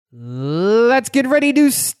Let's get ready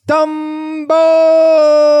to stumble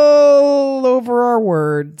over our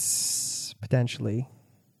words, potentially,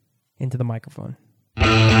 into the microphone.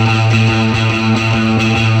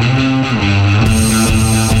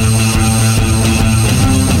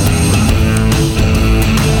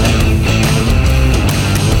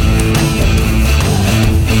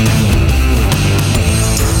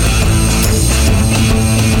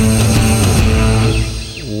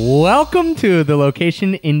 Welcome to the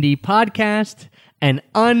Location Indie Podcast, an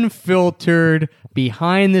unfiltered,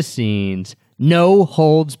 behind-the-scenes,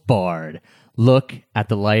 no-holds-barred look at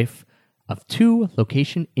the life of two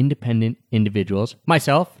location-independent individuals.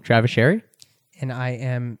 Myself, Travis Sherry. And I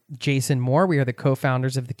am Jason Moore. We are the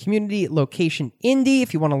co-founders of the community Location Indie.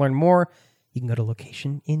 If you want to learn more, you can go to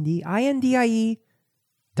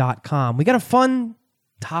locationindie.com. We got a fun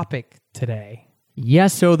topic today.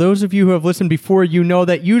 Yes, so those of you who have listened before, you know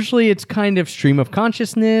that usually it's kind of stream of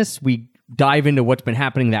consciousness. We dive into what's been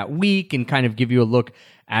happening that week and kind of give you a look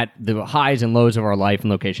at the highs and lows of our life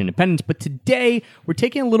and location independence. But today, we're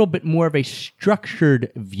taking a little bit more of a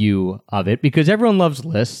structured view of it because everyone loves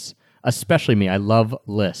lists, especially me. I love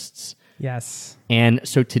lists. Yes. And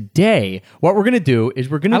so today, what we're going to do is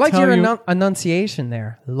we're going to I liked tell your you... enunciation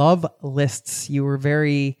there. Love lists. You were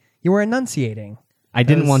enunciating. I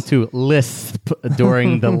didn't want to lisp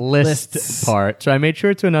during the list part, so I made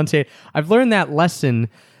sure to enunciate. I've learned that lesson.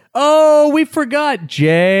 Oh, we forgot.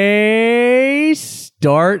 Jay,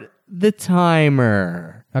 start the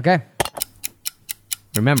timer. Okay.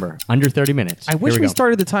 Remember, under 30 minutes. I wish Here we go.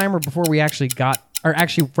 started the timer before we actually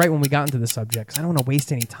right when we got into the subject, because I don't want to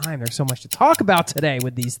waste any time. There's so much to talk about today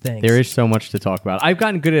with these things. There is so much to talk about. I've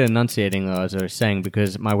gotten good at enunciating, though, as I was saying,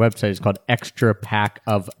 because my website is called Extra Pack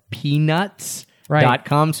of Peanuts.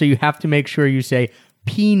 .com, so you have to make sure you say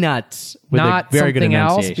peanuts with not a very good something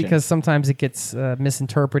else, enunciation. because sometimes it gets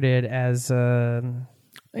misinterpreted as certain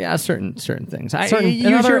things.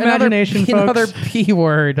 Use your imagination, folks. Another P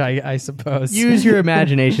word, I suppose. Use your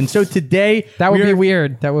imagination. So today that would be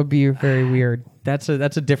weird. That would be very weird. That's a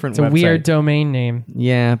different. It's a website. weird domain name.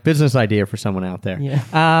 Yeah, business idea for someone out there.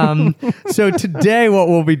 Yeah. So today, what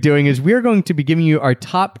we'll be doing is we're going to be giving you our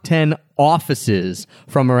top 10 offices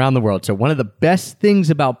from around the world. So one of the best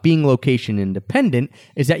things about being location independent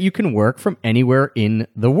is that you can work from anywhere in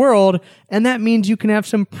the world, and that means you can have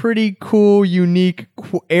some pretty cool, unique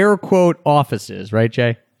air quote offices, right,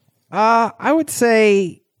 Jay? I would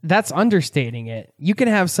say that's understating it. You can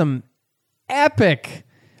have some epic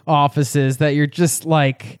offices that you're just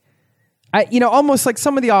like, almost like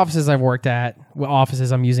some of the offices I've worked at,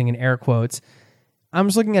 offices I'm using in air quotes, I'm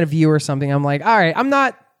just looking at a view or something. I'm like, all right, I'm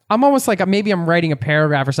almost like maybe I'm writing a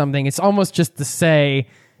paragraph or something. It's almost just to say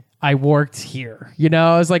I worked here.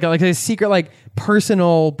 It's like a secret, like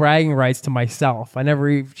personal bragging rights to myself. I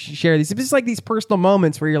never share these. It's just like these personal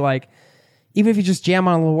moments where you're like, even if you just jam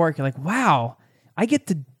on a little work, you're like, wow, I get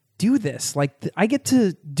to do this. Like I get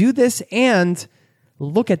to do this and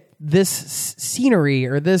look at this scenery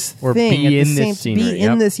or this thing. Be in this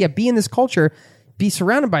scenery. Be in this culture, be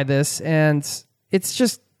surrounded by this. And it's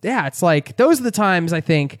just, it's like, those are the times I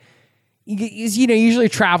think, usually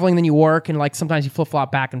traveling, then you work, and like sometimes you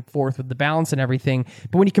flip-flop back and forth with the balance and everything.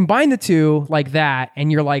 But when you combine the two like that,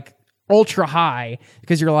 and you're like ultra high,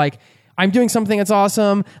 because you're like, I'm doing something that's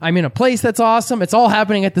awesome. I'm in a place that's awesome. It's all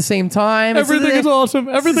happening at the same time. Everything is awesome.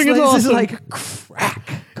 Everything is awesome. This is like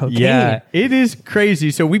crack cocaine. Yeah, it is crazy.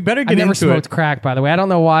 So we better get into it. I never smoked crack, by the way. I don't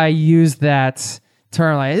know why I use that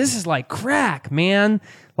term. Like, this is like crack, man.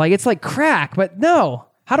 Like, it's like crack. But no.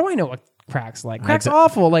 How do I know what crack's like? Crack's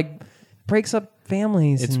awful. Like, breaks up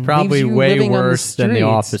families. It's and probably leaves you way living worse than the streets.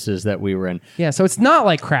 offices that we were in. Yeah, so it's not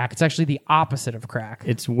like crack. It's actually the opposite of crack.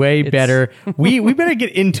 It's way better. We better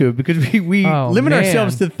get into it because we limit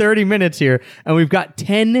ourselves to 30 minutes here, and we've got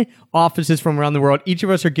 10 offices from around the world. Each of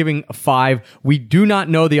us are giving 5. We do not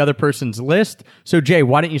know the other person's list. So, Jay,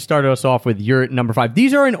 why don't you start us off with your number 5?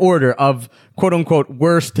 These are in order of quote-unquote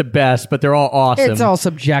worst to best, but they're all awesome. It's all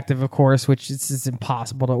subjective, of course, which is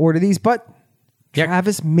impossible to order these, but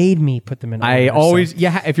Travis made me put them in order. I always,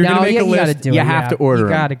 if you're going to make a list, you have to order them.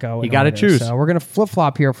 You got to go. You got to choose. So we're going to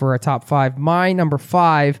flip-flop here for our top 5. My number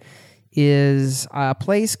 5 is a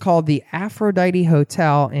place called the Aphrodite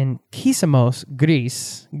Hotel in Kissamos,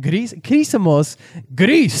 Greece. Kissamos,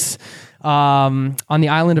 Greece, on the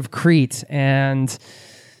island of Crete. And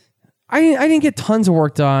I didn't get tons of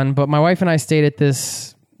work done, but my wife and I stayed at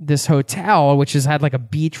this hotel, which had like a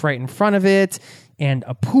beach right in front of it, and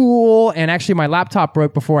a pool, and actually my laptop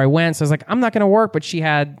broke before I went, so I was like, I'm not going to work, but she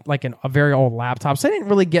had like a very old laptop, so I didn't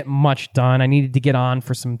really get much done. I needed to get on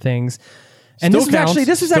for some things. And Still counts.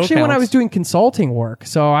 this was Still actually when I counts. was doing consulting work.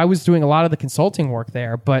 So I was doing a lot of the consulting work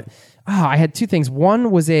there. But I had two things.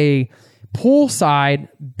 One was a poolside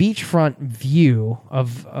beachfront view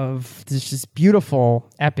of this just beautiful,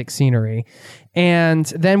 epic scenery. And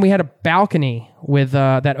then we had a balcony with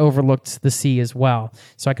that overlooked the sea as well.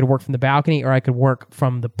 So I could work from the balcony, or I could work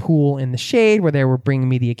from the pool in the shade, where they were bringing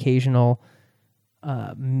me the occasional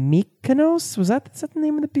Mykonos. Is that the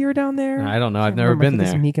name of the beer down there? I don't know. I've never been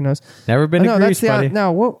there. Mykonos. Never been to Greece, buddy.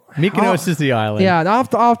 What? Mykonos is the island. Yeah, I'll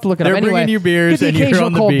have to look it They're up. Anyway, bringing you beers get the and you're occasional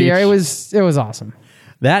on the cold beach. beer. It was awesome.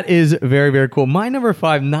 That is very, very cool. My number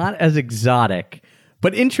 5, not as exotic,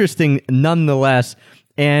 but interesting nonetheless.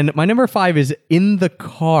 And my number 5 is in the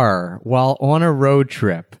car while on a road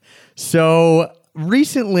trip. So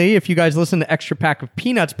recently, if you guys listen to Extra Pack of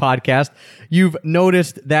Peanuts podcast, you've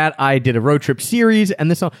noticed that I did a road trip series,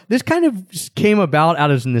 and this kind of just came about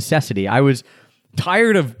out of necessity. I was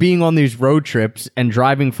tired of being on these road trips and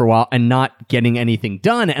driving for a while and not getting anything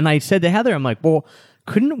done. And I said to Heather, I'm like, well,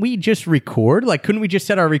 couldn't we just record? Like, couldn't we just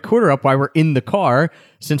set our recorder up while we're in the car,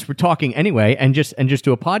 since we're talking anyway, and just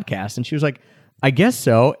do a podcast? And she was like, I guess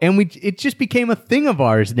so. And it just became a thing of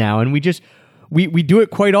ours now. And we do it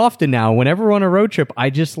quite often now. Whenever we're on a road trip, I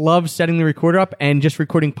just love setting the recorder up and just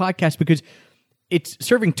recording podcasts, because it's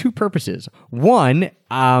serving two purposes. One,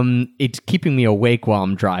 it's keeping me awake while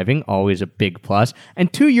I'm driving, always a big plus.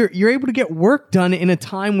 And two, you're able to get work done in a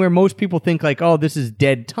time where most people think like, oh, this is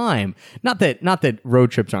dead time. Not that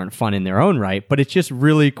road trips aren't fun in their own right, but it's just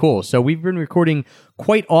really cool. So we've been recording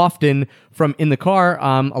quite often from in the car.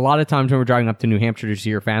 A lot of times when we're driving up to New Hampshire to see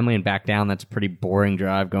your family and back down, that's a pretty boring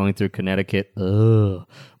drive going through Connecticut. Ugh.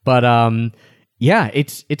 But yeah,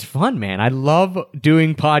 it's fun, man. I love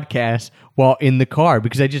doing podcasts while in the car,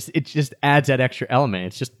 because it just adds that extra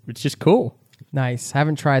element. It's just cool. Nice.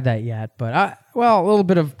 Haven't tried that yet, but a little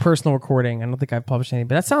bit of personal recording. I don't think I've published anything,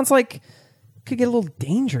 but that sounds like it could get a little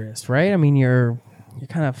dangerous, right? I mean, you're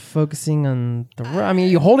kind of focusing on the road. I mean,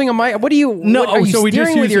 are you holding a mic? What are you? No, what, are you so we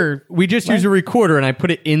just use a recorder, and I put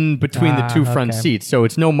it in between the two front seats. So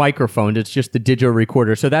it's no microphone. It's just the digital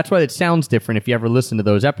recorder. So that's why it sounds different if you ever listen to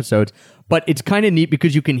those episodes. But it's kind of neat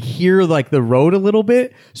because you can hear like the road a little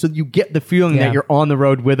bit. So you get the feeling that you're on the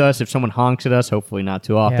road with us. If someone honks at us, hopefully not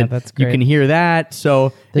too often, that's great. you can hear that.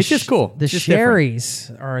 So it's just cool. The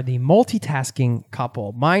Sherrys are the multitasking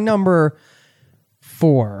couple. My number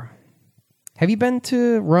 4. Have you been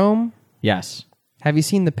to Rome? Yes. Have you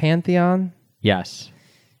seen the Pantheon? Yes.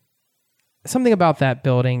 Something about that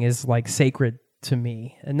building is like sacred to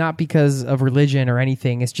me, and not because of religion or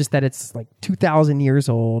anything. It's just that it's like 2,000 years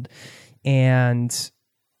old, and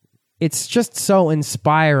it's just so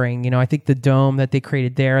inspiring. You know, I think the dome that they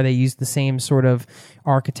created there, they used the same sort of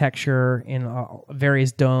architecture in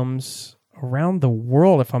various domes around the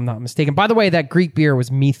world, if I'm not mistaken. By the way, that Greek beer was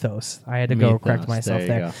Mythos. I had to go correct myself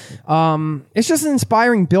there. It's just an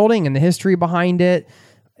inspiring building and the history behind it.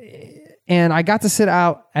 And I got to sit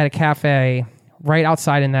out at a cafe right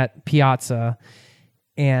outside in that piazza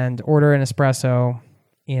and order an espresso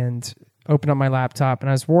and open up my laptop. And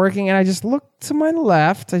I was working, and I just looked to my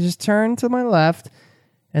left. I just turned to my left,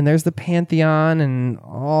 and there's the Pantheon and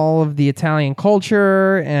all of the Italian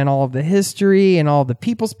culture and all of the history and all the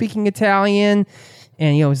people speaking Italian.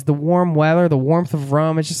 And, you know, it's the warm weather, the warmth of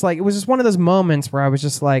Rome. It's just like, it was just one of those moments where I was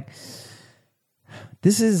just like,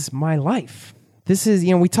 this is my life. This is,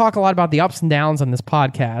 you know, we talk a lot about the ups and downs on this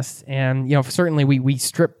podcast. And, you know, certainly we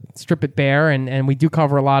strip it bare, and we do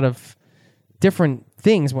cover a lot of different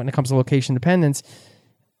things when it comes to location dependence.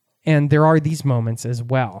 And there are these moments as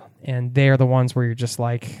well. And they are the ones where you're just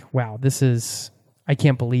like, wow, I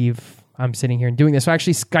can't believe I'm sitting here and doing this. So I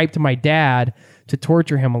actually Skyped my dad to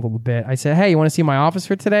torture him a little bit. I said, hey, you want to see my office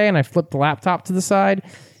for today? And I flipped the laptop to the side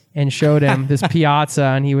and showed him this piazza.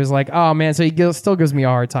 And he was like, oh, man. So he still gives me a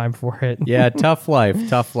hard time for it. Yeah, tough life.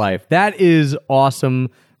 That is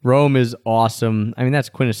awesome. Rome is awesome. I mean, that's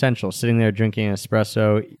quintessential. Sitting there drinking an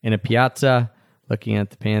espresso in a piazza, looking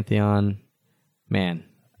at the Pantheon. Man.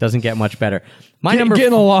 Doesn't get much better.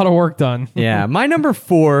 Getting a lot of work done. Yeah. My number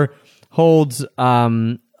 4 holds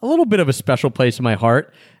a little bit of a special place in my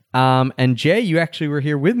heart. And Jay, you actually were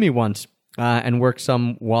here with me once and worked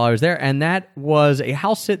some while I was there. And that was a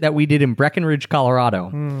house sit that we did in Breckenridge,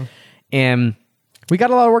 Colorado. And we got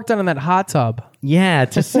a lot of work done in that hot tub. Yeah,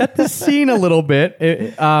 to set the scene a little bit,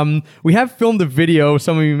 we have filmed a video.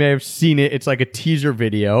 Some of you may have seen it. It's like a teaser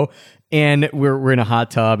video. And we're in a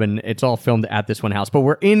hot tub, and it's all filmed at this one house. But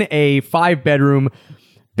we're in a 5-bedroom,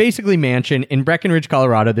 basically mansion in Breckenridge,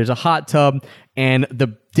 Colorado. There's a hot tub, and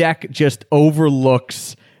the deck just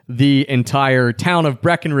overlooks the entire town of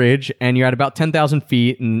Breckenridge, and you're at about 10,000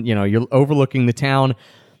 feet, and you're overlooking the town,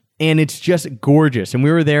 and it's just gorgeous. And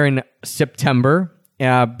we were there in September,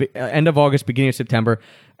 end of August, beginning of September,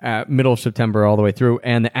 middle of September, all the way through,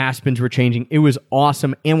 and the aspens were changing. It was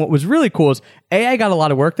awesome. And what was really cool is, I got a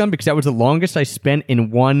lot of work done because that was the longest I spent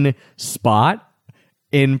in one spot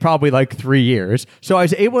in probably like 3 years. So I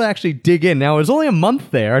was able to actually dig in. Now, it was only a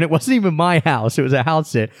month there, and it wasn't even my house. It was a house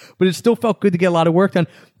sit, but it still felt good to get a lot of work done.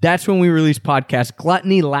 That's when we released Podcast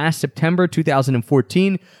Gluttony last September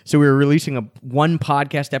 2014. So we were releasing one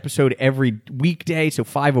podcast episode every weekday, so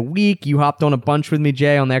 5 a week. You hopped on a bunch with me,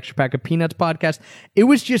 Jay, on the Extra Pack of Peanuts podcast. It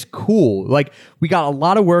was just cool. Like, we got a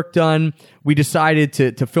lot of work done. We decided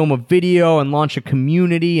to film a video and launch a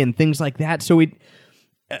community and things like that. So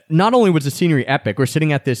not only was the scenery epic, we're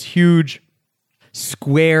sitting at this huge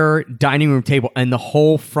square dining room table, and the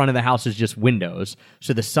whole front of the house is just windows,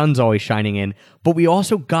 so the sun's always shining in. But we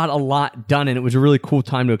also got a lot done, and it was a really cool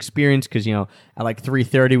time to experience because, at like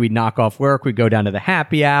 3:30, we'd knock off work, we'd go down to the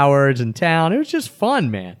happy hours in town. It was just fun,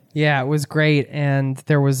 man. Yeah, it was great. And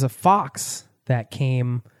there was a fox that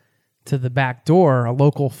came to the back door, a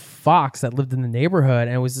local fox that lived in the neighborhood,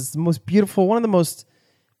 and it was just the most beautiful, one of the most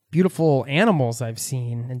beautiful animals I've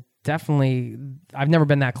seen. And definitely, I've never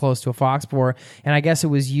been that close to a fox before, and I guess it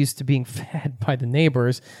was used to being fed by the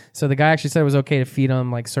neighbors. So the guy actually said it was okay to feed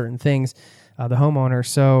them like certain things, the homeowner.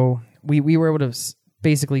 So we were able to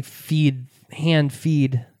basically hand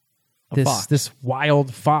feed this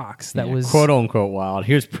wild fox that was quote unquote wild.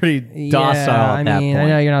 He was pretty docile at that point. I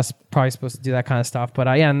know you're not probably supposed to do that kind of stuff, but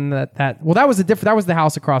and that was the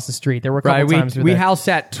house across the street. There were a couple times we house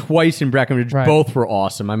sat twice in Breckenridge. Right. Both were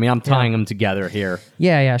awesome. I mean, I'm tying them together here.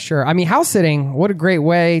 Yeah, sure. I mean, house sitting, what a great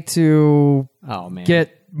way to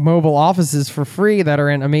get mobile offices for free that are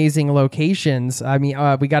in amazing locations. I mean,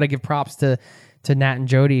 we got to give props to Nat and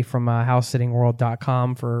Jody from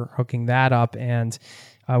housesittingworld.com for hooking that up. And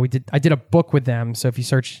I did a book with them. So if you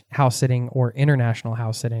search house sitting or international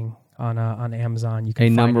house sitting on Amazon, you can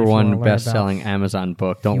find number one best-selling Amazon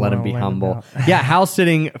book. Don't let him be humble. Yeah, house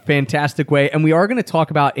sitting, fantastic way. And we are going to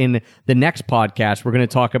talk about in the next podcast, we're going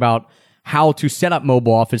to talk about how to set up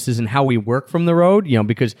mobile offices and how we work from the road,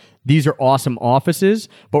 because these are awesome offices,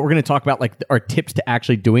 but we're going to talk about like our tips to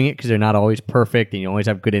actually doing it because they're not always perfect and you always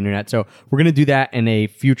have good internet. So we're going to do that in a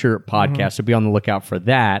future podcast. So be on the lookout for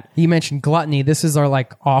that. You mentioned gluttony. This is our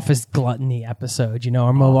like office gluttony episode,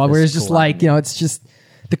 our mobile, where it's just gluttony. Like, it's just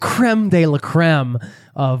the creme de la creme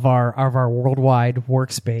of our worldwide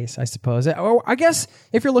workspace, I suppose. Or I guess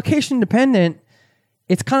if you're location dependent,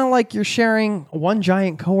 it's kind of like you're sharing one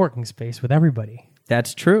giant co-working space with everybody.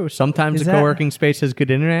 That's true. Sometimes co-working space has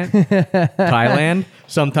good internet. Thailand.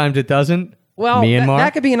 Sometimes it doesn't. Well,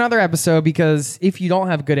 that could be another episode, because if you don't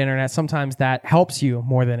have good internet, sometimes that helps you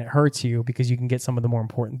more than it hurts you, because you can get some of the more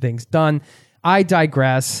important things done. I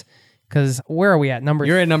digress, because where are we at?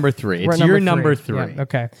 You're at number 3. It's your number 3. Yeah,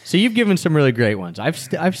 okay. So you've given some really great ones.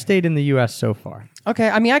 I've stayed in the U.S. so far. Okay.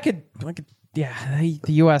 I mean, I could. Yeah,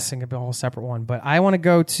 the U.S. could be a whole separate one, but I want to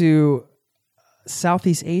go to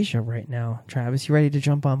Southeast Asia right now. Travis, you ready to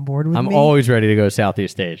jump on board with me? I'm always ready to go to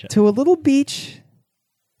Southeast Asia. To a little beach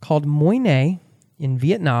called Mui Ne in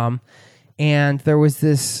Vietnam, and there was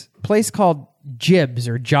this place called Jibs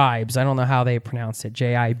or Jibes. I don't know how they pronounce it.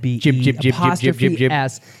 J-I-B-E apostrophe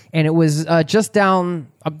S. And it was just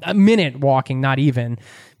down a minute walking, not even,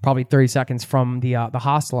 probably 30 seconds from the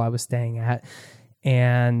hostel I was staying at.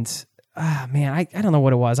 And man, I don't know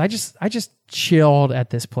what it was. I just chilled at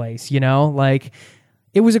this place, like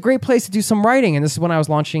it was a great place to do some writing. And this is when I was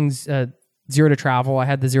launching Zero to Travel. I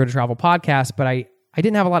had the Zero to Travel podcast, but I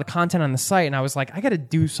didn't have a lot of content on the site. And I was like, I got to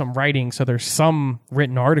do some writing. So there's some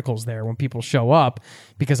written articles there when people show up,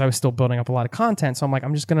 because I was still building up a lot of content. So I'm like,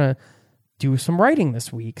 I'm just going to do some writing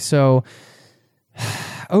this week. So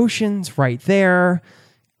ocean's right there.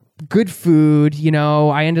 Good food,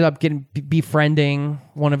 I ended up befriending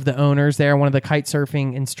one of the owners there, one of the kite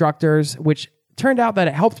surfing instructors, which turned out that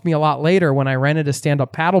it helped me a lot later when I rented a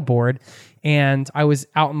stand-up paddleboard, and I was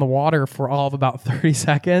out in the water for all of about 30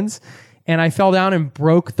 seconds, and I fell down and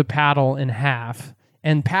broke the paddle in half.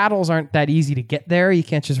 And paddles aren't that easy to get there. You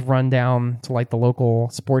can't just run down to like the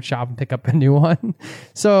local sports shop and pick up a new one.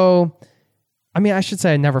 So, I mean, I should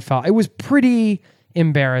say I never fell. It was pretty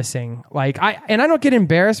embarrassing. I don't get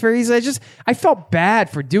embarrassed very easily. I felt bad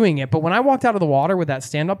for doing it, but when I walked out of the water with that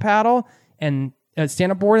stand-up paddle and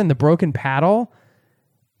stand-up board and the broken paddle,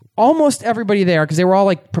 almost everybody there, because they were all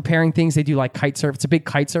like preparing things. They do like kite surf. It's a big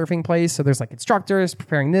kite surfing place. So there's like instructors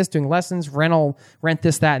preparing this, doing lessons, rent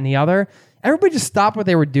this, that, and the other. Everybody just stopped what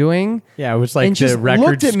they were doing. Yeah, it was like the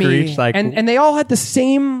record screech. Like, and they all had the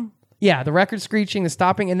same, the record screeching, the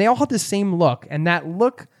stopping, and they all had the same look. And that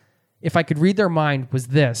look, if I could read their mind, was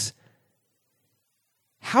this.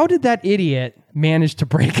 How did that idiot manage to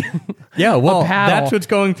break a paddle? That's what's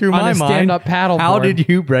going through my mind. Stand-up paddleboard. How did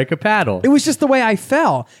you break a paddle? It was just the way I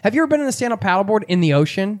fell. Have you ever been on a stand-up paddleboard in the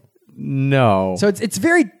ocean? No. So it's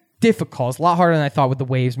very difficult. It's a lot harder than I thought with the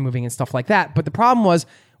waves moving and stuff like that. But the problem was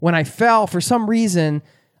when I fell, for some reason,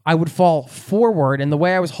 I would fall forward. And the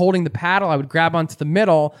way I was holding the paddle, I would grab onto the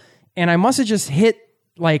middle. And I must have just hit,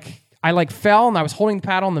 I fell and I was holding the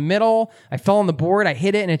paddle in the middle. I fell on the board. I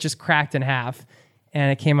hit it and it just cracked in half. And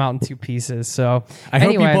it came out in 2 pieces. So I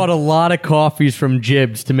hope you bought a lot of coffees from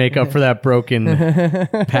Jibs to make up for that broken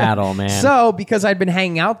paddle, man. So because I'd been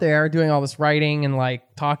hanging out there doing all this writing and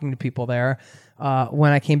like talking to people there,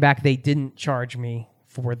 when I came back, they didn't charge me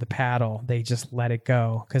for the paddle. They just let it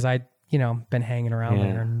go because I'd been hanging around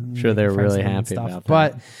there. And I'm sure they're really happy about that.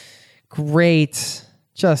 But great,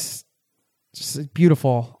 just a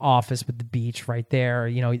beautiful office with the beach right there.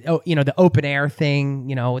 The open air thing.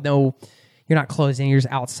 No. You're not closing, you're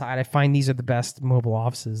just outside. I find these are the best mobile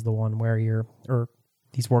offices, the one where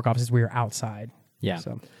these work offices where you're outside. Yeah.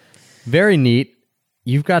 So. Very neat.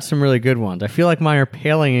 You've got some really good ones. I feel like mine are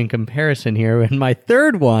paling in comparison here. And my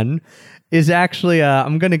third one is actually,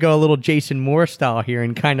 I'm going to go a little Jason Moore style here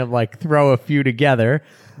and kind of like throw a few together.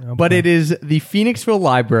 Okay. But it is the Phoenixville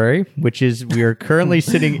Library, which is we are currently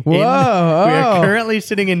sitting in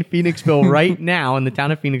Phoenixville right now in the town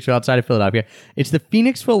of Phoenixville outside of Philadelphia. It's the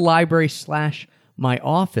Phoenixville Library / my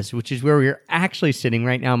office, which is where we're actually sitting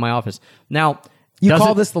right now in my office. Now, you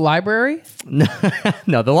call this the library?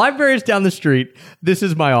 No, the library is down the street. This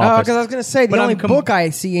is my office. Oh, because I was going to say, the only book I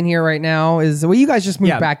see in here right now is, you guys just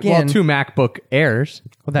moved back in. Well, 2 MacBook Airs.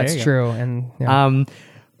 Well, that's true. And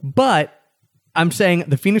but I'm saying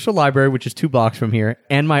the Phoenixville Library, which is 2 blocks from here,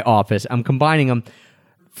 and my office, I'm combining them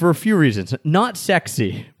for a few reasons. Not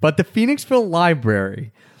sexy, but the Phoenixville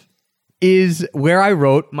Library is where I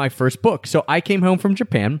wrote my first book. So I came home from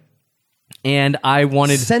Japan, and I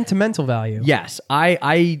wanted... Sentimental value. Yes.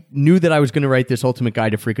 I knew that I was going to write this Ultimate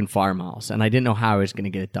Guide to Freaking Farmhouse, and I didn't know how I was going to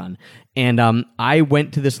get it done. And I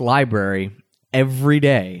went to this library every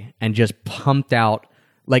day and just pumped out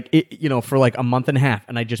for like a month and a half,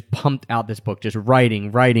 and I just pumped out this book, just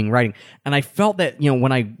writing. And I felt that,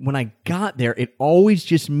 when I got there, it always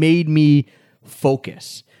just made me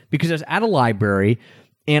focus because I was at a library,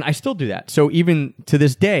 and I still do that. So even to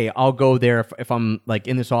this day, I'll go there if I'm like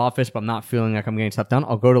in this office, but I'm not feeling like I'm getting stuff done.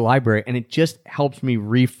 I'll go to the library, and it just helps me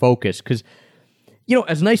refocus because,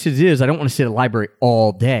 as nice as it is, I don't want to sit at a library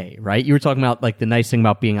all day, right? You were talking about like the nice thing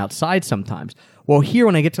about being outside sometimes. Well, here,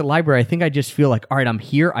 when I get to the library, I think I just feel like, all right, I'm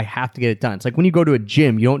here. I have to get it done. It's like when you go to a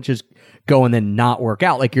gym, you don't just go and then not work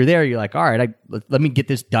out. Like you're there, you're like, all right, let me get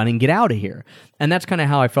this done and get out of here. And that's kind of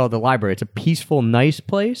how I felt at the library. It's a peaceful, nice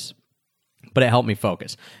place, but it helped me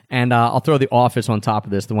focus. And I'll throw the office on top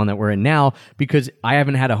of this, the one that we're in now, because I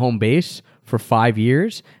haven't had a home base for 5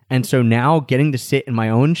 years. And so now getting to sit in my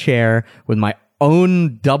own chair with my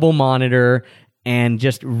own double monitor and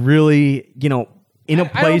just really, in a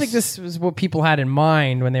place. I don't think this was what people had in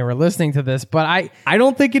mind when they were listening to this, but I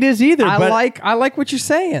don't think it is either. I like what you're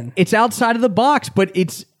saying. It's outside of the box, but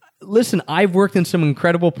listen, I've worked in some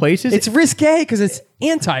incredible places. It's risque because it's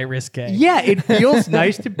anti-risque. Yeah, it feels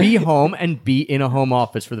nice to be home and be in a home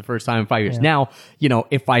office for the first time in 5 years. Yeah. Now,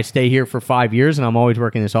 if I stay here for 5 years and I'm always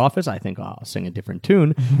working in this office, I think I'll sing a different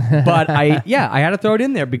tune. But I had to throw it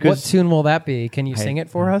in there because... What tune will that be? Can you sing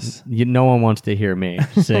it for us? No one wants to hear me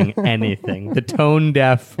sing anything. The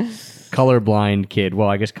tone-deaf... colorblind kid. Well,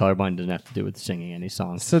 I guess colorblind doesn't have to do with singing any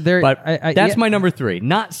songs. So there, but that's my number 3.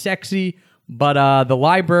 Not sexy, but the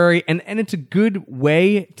library, and it's a good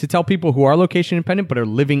way to tell people who are location independent but are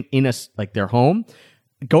living in their home.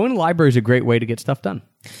 Going to the library is a great way to get stuff done.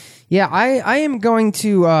 Yeah, I am going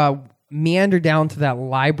to meander down to that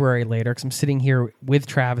library later because I'm sitting here with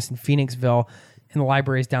Travis in Phoenixville, and the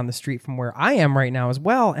library is down the street from where I am right now as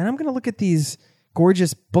well. And I'm going to look at these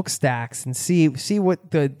gorgeous book stacks and see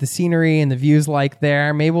what the scenery and the views like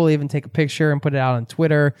there. Maybe we'll even take a picture and put it out on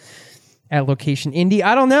Twitter at Location Indie.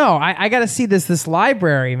 I don't know. I got to see this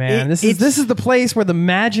library, man. This is the place where the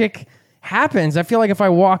magic happens. I feel like if I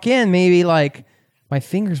walk in, maybe like my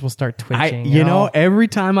fingers will start twitching. Every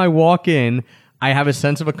time I walk in, I have a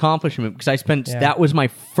sense of accomplishment because that was my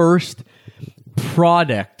first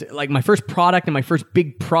product, like my first product and my first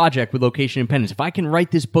big project with Location Independence. If I can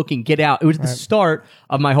write this book and get out, it was the start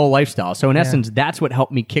of my whole lifestyle. So in essence, that's what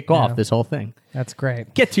helped me kick off this whole thing. That's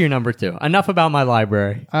great. Get to your number 2. Enough about my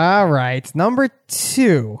library. All right. Number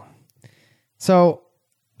 2. So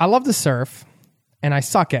I love to surf and I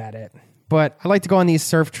suck at it, but I like to go on these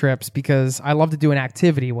surf trips because I love to do an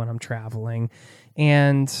activity when I'm traveling.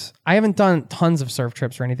 And I haven't done tons of surf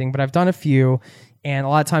trips or anything, but I've done a few. And a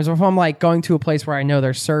lot of times if I'm like going to a place where I know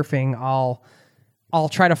they're surfing, I'll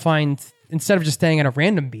try to find, instead of just staying at a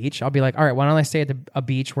random beach, I'll be like, all right, why don't I stay at a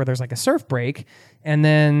beach where there's like a surf break, and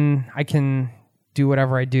then I can do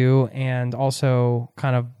whatever I do and also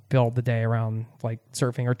kind of build the day around like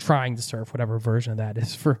surfing or trying to surf, whatever version of that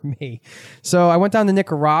is for me. So I went down to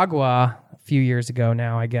Nicaragua a few years ago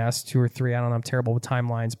now, I guess, 2 or 3. I don't know, I'm terrible with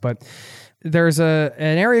timelines, but there's an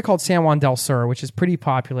area called San Juan del Sur, which is pretty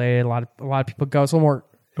populated. A lot of people go. It's a little more.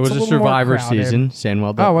 It was a Survivor season. San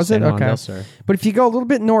Juan del Sur. Oh, was it? Okay. But if you go a little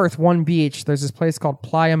bit north, one beach, there's this place called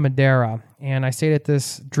Playa Madera, and I stayed at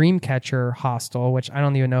this Dreamcatcher hostel, which I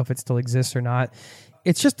don't even know if it still exists or not.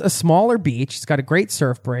 It's just a smaller beach. It's got a great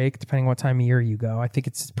surf break, depending what time of year you go. I think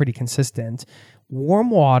it's pretty consistent. Warm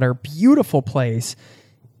water, beautiful place.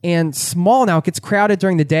 And small now. It gets crowded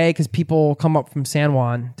during the day because people come up from San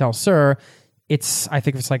Juan del Sur. I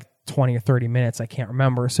think it's like 20 or 30 minutes. I can't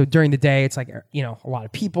remember. So during the day, it's like, a lot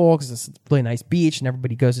of people because it's a really nice beach and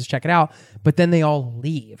everybody goes to check it out. But then they all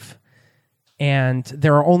leave. And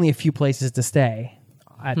there are only a few places to stay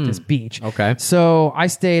at this beach. Okay. So I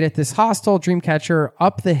stayed at this hostel, Dreamcatcher,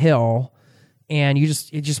 up the hill. And you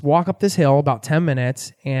just walk up this hill about 10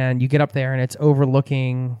 minutes and you get up there and it's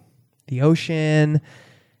overlooking the ocean.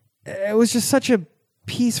 It was just such a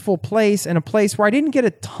peaceful place and a place where I didn't get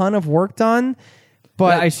a ton of work done,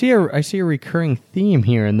 but I see a recurring theme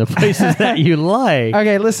here in the places that you like.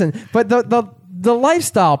 Okay, listen, but the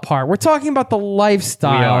lifestyle part, we're talking about the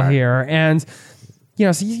lifestyle here, and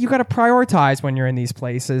so you got to prioritize when you're in these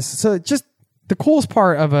places. So just the coolest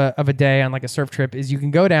part of a day on like a surf trip is you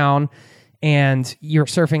can go down and you're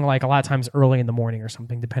surfing like a lot of times early in the morning or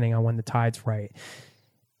something, depending on when the tide's right.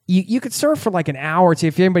 You could surf for like an hour or two.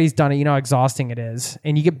 If anybody's done it, you know how exhausting it is.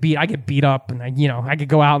 And you get beat. I get beat up, and I could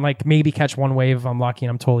go out and like maybe catch one wave if I'm lucky, and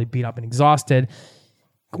I'm totally beat up and exhausted.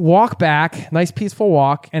 Walk back, nice peaceful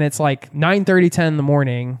walk, and it's like 9:30, 10 in the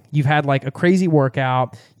morning. You've had like a crazy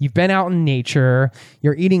workout. You've been out in nature.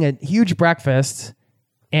 You're eating a huge breakfast,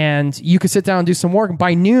 and you could sit down and do some work.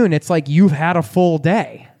 By noon, it's like you've had a full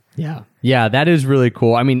day. Yeah, that is really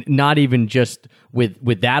cool. I mean, not even just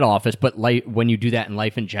with that office, but like when you do that in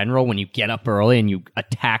life in general, when you get up early and you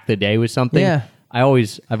attack the day with something. Yeah. I've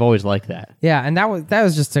always liked that. Yeah, and that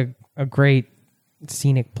was just a great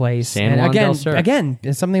scenic place. San Juan del Sur. Again,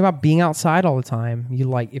 it's something about being outside all the time.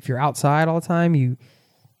 If you're outside all the time, you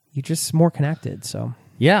just more connected. So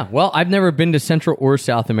yeah, well, I've never been to Central or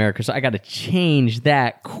South America, so I got to change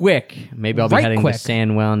that quick. Maybe I'll be heading to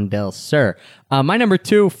San Juan del Sur. My number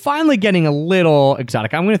 2, finally getting a little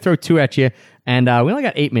exotic. I'm going to throw 2 at you, and we only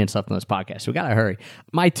got 8 minutes left on this podcast, so we got to hurry.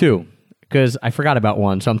 My 2, because I forgot about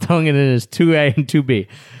 1, so I'm throwing it in as 2A and 2B.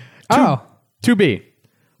 2B.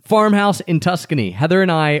 Farmhouse in Tuscany. Heather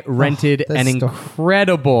and I rented an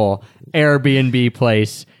incredible Airbnb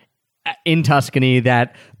place in Tuscany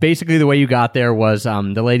that basically the way you got there was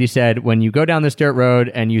the lady said, when you go down this dirt road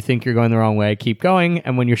and you think you're going the wrong way, keep going.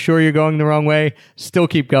 And when you're sure you're going the wrong way, still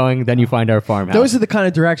keep going. Then you find our farmhouse. Those are the kind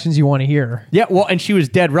of directions you want to hear. Yeah, well, and she was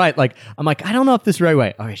dead right. Like, I'm like, I don't know if this is the right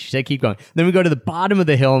way. Okay, she said keep going. Then we go to the bottom of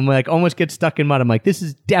the hill and we like almost get stuck in mud. I'm like, this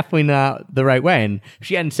is definitely not the right way. And if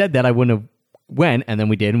she hadn't said that, I wouldn't have went, and then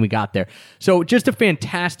we did, and we got there. So just a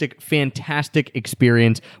fantastic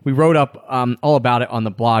experience. We wrote up all about it on the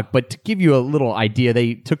blog, but to give you a little idea,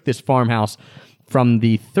 they took this farmhouse from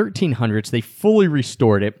the 1300s. They fully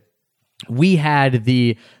restored it. We had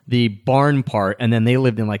the barn part, and then they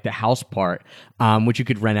lived in like the house part, which you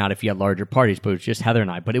could rent out if you had larger parties, but it was just Heather and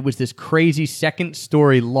I. But it was this crazy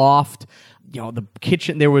 2nd-story loft. The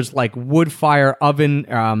kitchen, there was like wood fire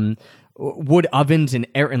oven, wood ovens in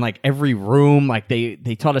like every room. Like they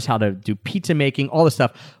taught us how to do pizza making, all this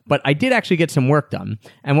stuff. But I did actually get some work done.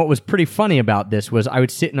 And what was pretty funny about this was I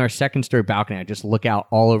would sit in our 2nd-story balcony. I'd just look out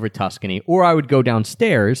all over Tuscany, or I would go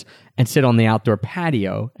downstairs and sit on the outdoor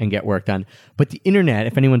patio and get work done. But the internet,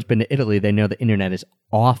 if anyone's been to Italy, they know the internet is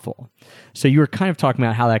awful. So you were kind of talking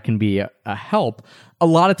about how that can be a help. A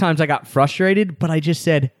lot of times I got frustrated, but I just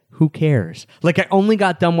said, who cares? Like I only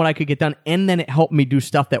got done what I could get done, and then it helped me do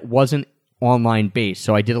stuff that wasn't online based.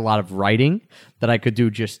 So I did a lot of writing that I could do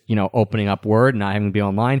just, opening up Word and not having to be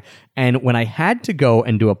online. And when I had to go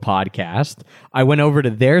and do a podcast, I went over to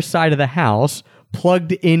their side of the house,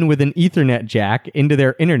 plugged in with an Ethernet jack into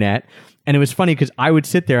their internet. And it was funny because I would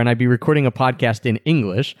sit there and I'd be recording a podcast in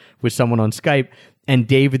English with someone on Skype. And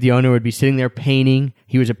David, the owner, would be sitting there painting.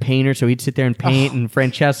 He was a painter, so he'd sit there and paint. And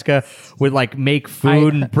Francesca would make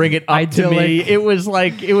food and bring it up to me. It was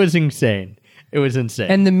insane. It was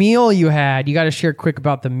insane. And the meal you had, you got to share quick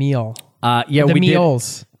about the meal. The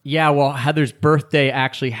meals. Did. Yeah, well, Heather's birthday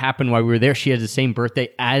actually happened while we were there. She had the same birthday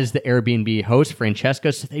as the Airbnb host,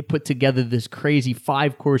 Francesca. So they put together this crazy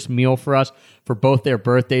 5-course meal for us for both their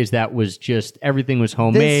birthdays. That was just, everything was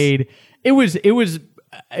homemade. It was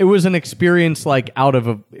an experience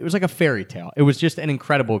it was like a fairy tale. It was just an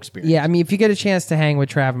incredible experience. Yeah, I mean, if you get a chance to hang with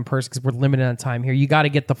Trav in person, because we're limited on time here, you got to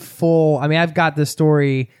get the full. I mean, I've got this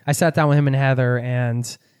story. I sat down with him and Heather,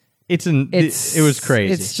 and it was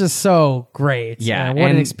crazy. It's just so great. Yeah, what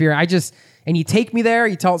an experience. And you take me there,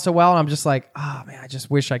 you tell it so well, and I'm just like, oh man, I just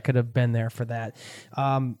wish I could have been there for that.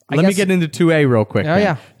 Let me get into 2A real quick. Oh,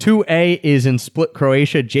 yeah. 2A is in Split,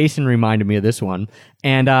 Croatia. Jason reminded me of this one.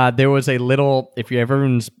 And there was a little, if you've ever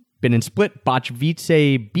been in Split,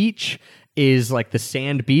 Bačvice Beach is like the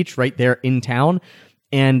sand beach right there in town.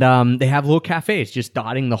 And they have little cafes just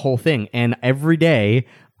dotting the whole thing. And every day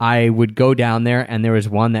I would go down there, and there was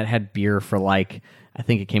one that had beer for I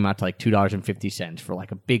think it came out to $2.50 for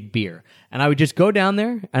a big beer. And I would just go down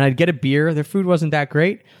there and I'd get a beer. Their food wasn't that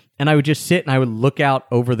great. And I would just sit and I would look out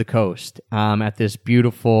over the coast at this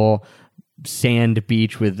beautiful sand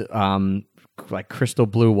beach with crystal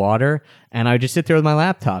blue water. And I would just sit there with my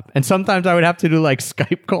laptop. And sometimes I would have to do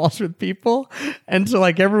Skype calls with people. And so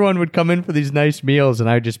everyone would come in for these nice meals, and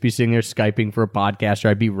I would just be sitting there Skyping for a podcast, or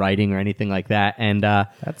I'd be writing or anything like that. And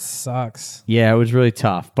that sucks. Yeah, it was really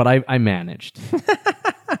tough, but I managed.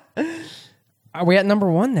 Are we at number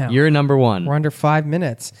 1 now? You're number 1. We're under 5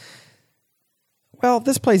 minutes. Well,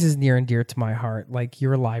 this place is near and dear to my heart, like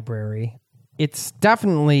your library. It's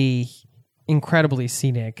definitely incredibly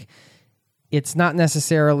scenic. It's not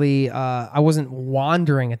necessarily, I wasn't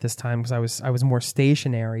wandering at this time because I was more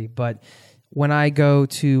stationary, but when I go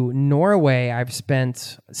to Norway, I've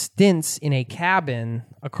spent stints in a cabin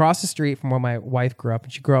across the street from where my wife grew up,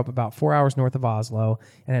 and she grew up about 4 hours north of Oslo,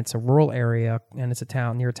 and it's a rural area, and it's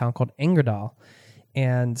near a town called Engerdal.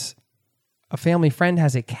 And a family friend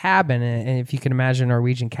has a cabin, and if you can imagine a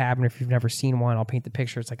Norwegian cabin, if you've never seen one, I'll paint the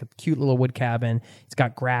picture. It's like a cute little wood cabin. It's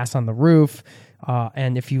got grass on the roof.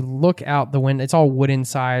 And if you look out the window, it's all wood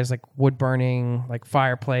inside, like wood burning, like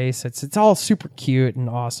fireplace. It's all super cute and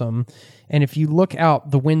awesome. And if you look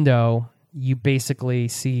out the window, you basically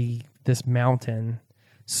see this mountain,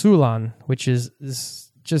 Sulan, which is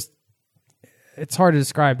just, it's hard to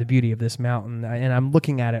describe the beauty of this mountain. And I'm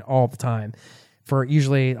looking at it all the time. I've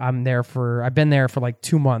been there for like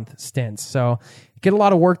 2-month stints. So get a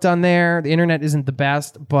lot of work done there. The internet isn't the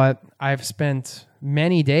best, but I've spent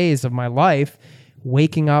many days of my life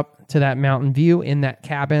waking up to that mountain view in that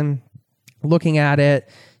cabin, looking at it,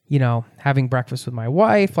 having breakfast with my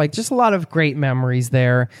wife, like just a lot of great memories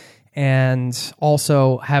there. And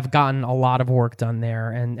also have gotten a lot of work done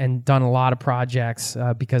there and done a lot of projects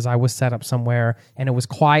because I was set up somewhere and it was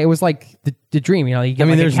quiet. It was like the dream, you get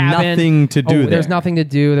there's nothing to do there. There's nothing to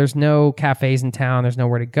do. There's no cafes in town. There's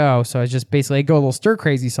nowhere to go. So it's just basically, I go a little stir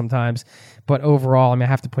crazy sometimes. But overall, I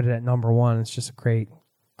have to put it at number 1. It's just a great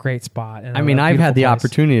spot. And I've had the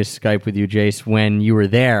opportunity to Skype with you, Jace, when you were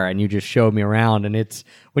there and you just showed me around. And it's,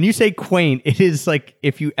 when you say quaint, it is like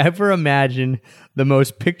if you ever imagine the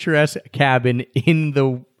most picturesque cabin in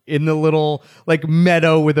the little like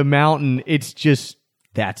meadow with a mountain, it's just,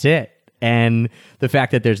 that's it. And the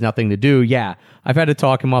fact that there's nothing to do, yeah, I've had to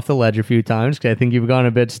talk him off the ledge a few times because I think you've gone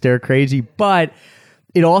a bit stir crazy, but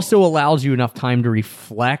it also allows you enough time to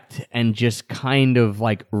reflect and just kind of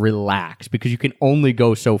like relax because you can only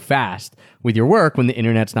go so fast with your work when the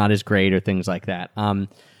internet's not as great or things like that.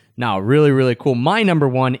 No, really, really cool. My number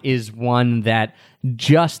 1 is one that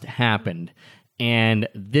just happened, and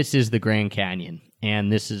this is the Grand Canyon.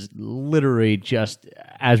 And this is literally just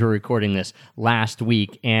as we're recording this last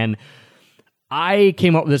week. And I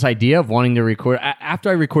came up with this idea of wanting to record. After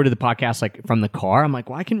I recorded the podcast like from the car, I'm like,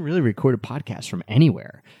 well, I can really record a podcast from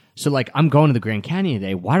anywhere. So like, I'm going to the Grand Canyon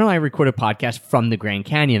today. Why don't I record a podcast from the Grand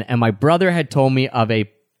Canyon? And my brother had told me of a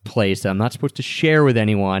place that I'm not supposed to share with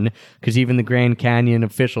anyone because even the Grand Canyon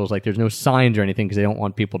officials, like there's no signs or anything because they don't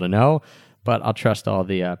want people to know. But I'll trust all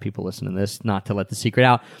the people listening to this not to let the secret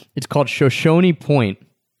out. It's called Shoshone Point,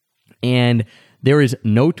 and there is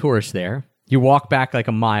no tourists there. You walk back like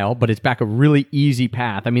a mile, but it's back a really easy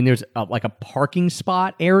path. I mean, there's like a parking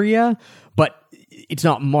spot area, but it's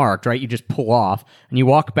not marked, right? You just pull off and you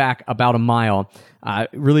walk back about a mile,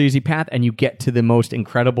 really easy path, and you get to the most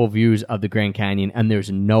incredible views of the Grand Canyon, and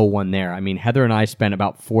there's no one there. I mean, Heather and I spent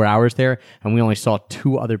about 4 hours there, and we only saw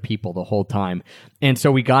 2 other people the whole time. And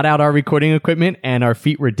so we got out our recording equipment, and our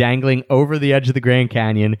feet were dangling over the edge of the Grand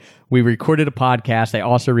Canyon. We recorded a podcast. I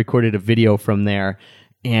also recorded a video from there.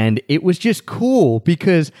 And it was just cool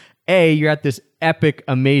because A, you're at this epic,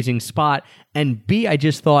 amazing spot. And B, I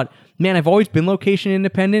just thought, man, I've always been location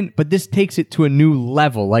independent, but this takes it to a new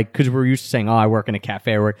level. Like, because we're used to saying, oh, I work in a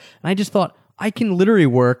cafe or work. And I just thought, I can literally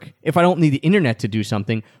work, if I don't need the internet to do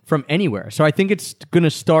something, from anywhere. So I think it's going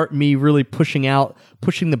to start me really pushing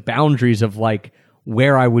the boundaries of like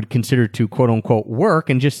where I would consider to quote unquote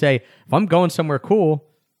work, and just say, if I'm going somewhere cool,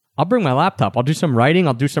 I'll bring my laptop. I'll do some writing.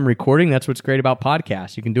 I'll do some recording. That's what's great about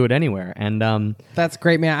podcasts. You can do it anywhere. And that's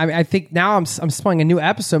great, man. I think now I'm spelling a new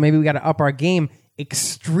episode. Maybe we got to up our game.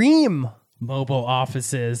 Extreme mobile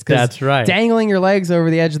offices. That's right. Dangling your legs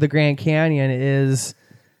over the edge of the Grand Canyon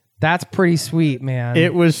that's pretty sweet, man.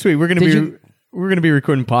 It was sweet. We're gonna be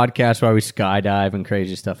recording podcasts while we skydive and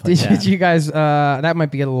crazy stuff like that. Did you guys? That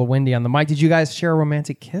might be a little windy on the mic. Did you guys share a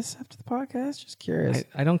romantic kiss after the podcast? Just curious.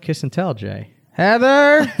 I don't kiss and tell, Jay.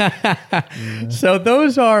 Heather. So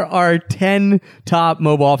those are our 10 top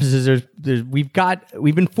mobile offices. We've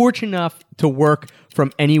been fortunate enough to work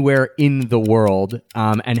from anywhere in the world,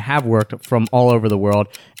 and have worked from all over the world.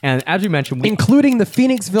 And as we mentioned, including the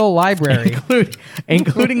Phoenixville Library,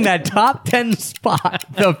 including that top 10 spot,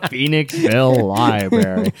 the Phoenixville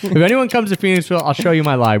Library. If anyone comes to Phoenixville, I'll show you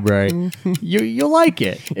my library. You'll like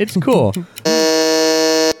it. It's cool.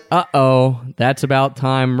 Uh-oh, that's about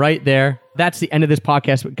time right there. That's the end of this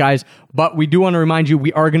podcast, guys. But we do want to remind you,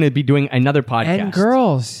 we are going to be doing another podcast. And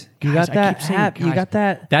girls, you Guys, got that hat. You got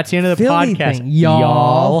that. That's the end of the Philly podcast, thing,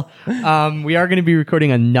 y'all. We are going to be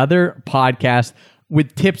recording another podcast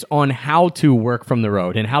with tips on how to work from the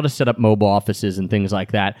road and how to set up mobile offices and things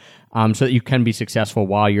like that, so that you can be successful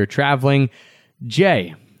while you're traveling.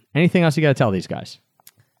 Jay, anything else you got to tell these guys?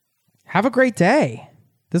 Have a great day.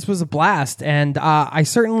 This was a blast, and I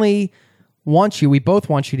certainly we both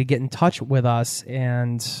want you to get in touch with us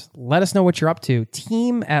and let us know what you're up to.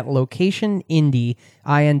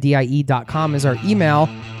 team@locationindie.com is our email,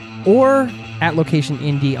 or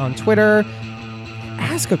 @locationindie on Twitter.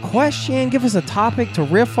 Ask a question, give us a topic to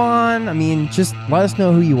riff on. I mean, just let us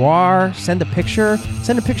know who you are. Send a picture.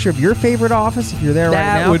 Send a picture of your favorite office if you're there right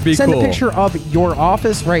now. That would be Send cool. a picture of your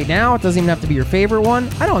office right now. It doesn't even have to be your favorite one.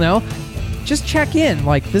 I don't know. Just check in.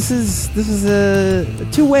 Like, this is a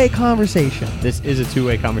two-way conversation. This is a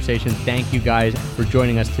two-way conversation. Thank you guys for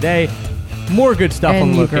joining us today. More good stuff and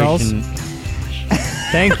on you location. Girls.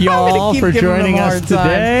 Thank y'all for joining us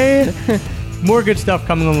today. More good stuff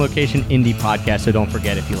coming on Location Indie Podcast. So don't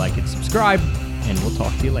forget, if you like it, subscribe, and we'll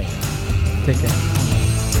talk to you later. Take care.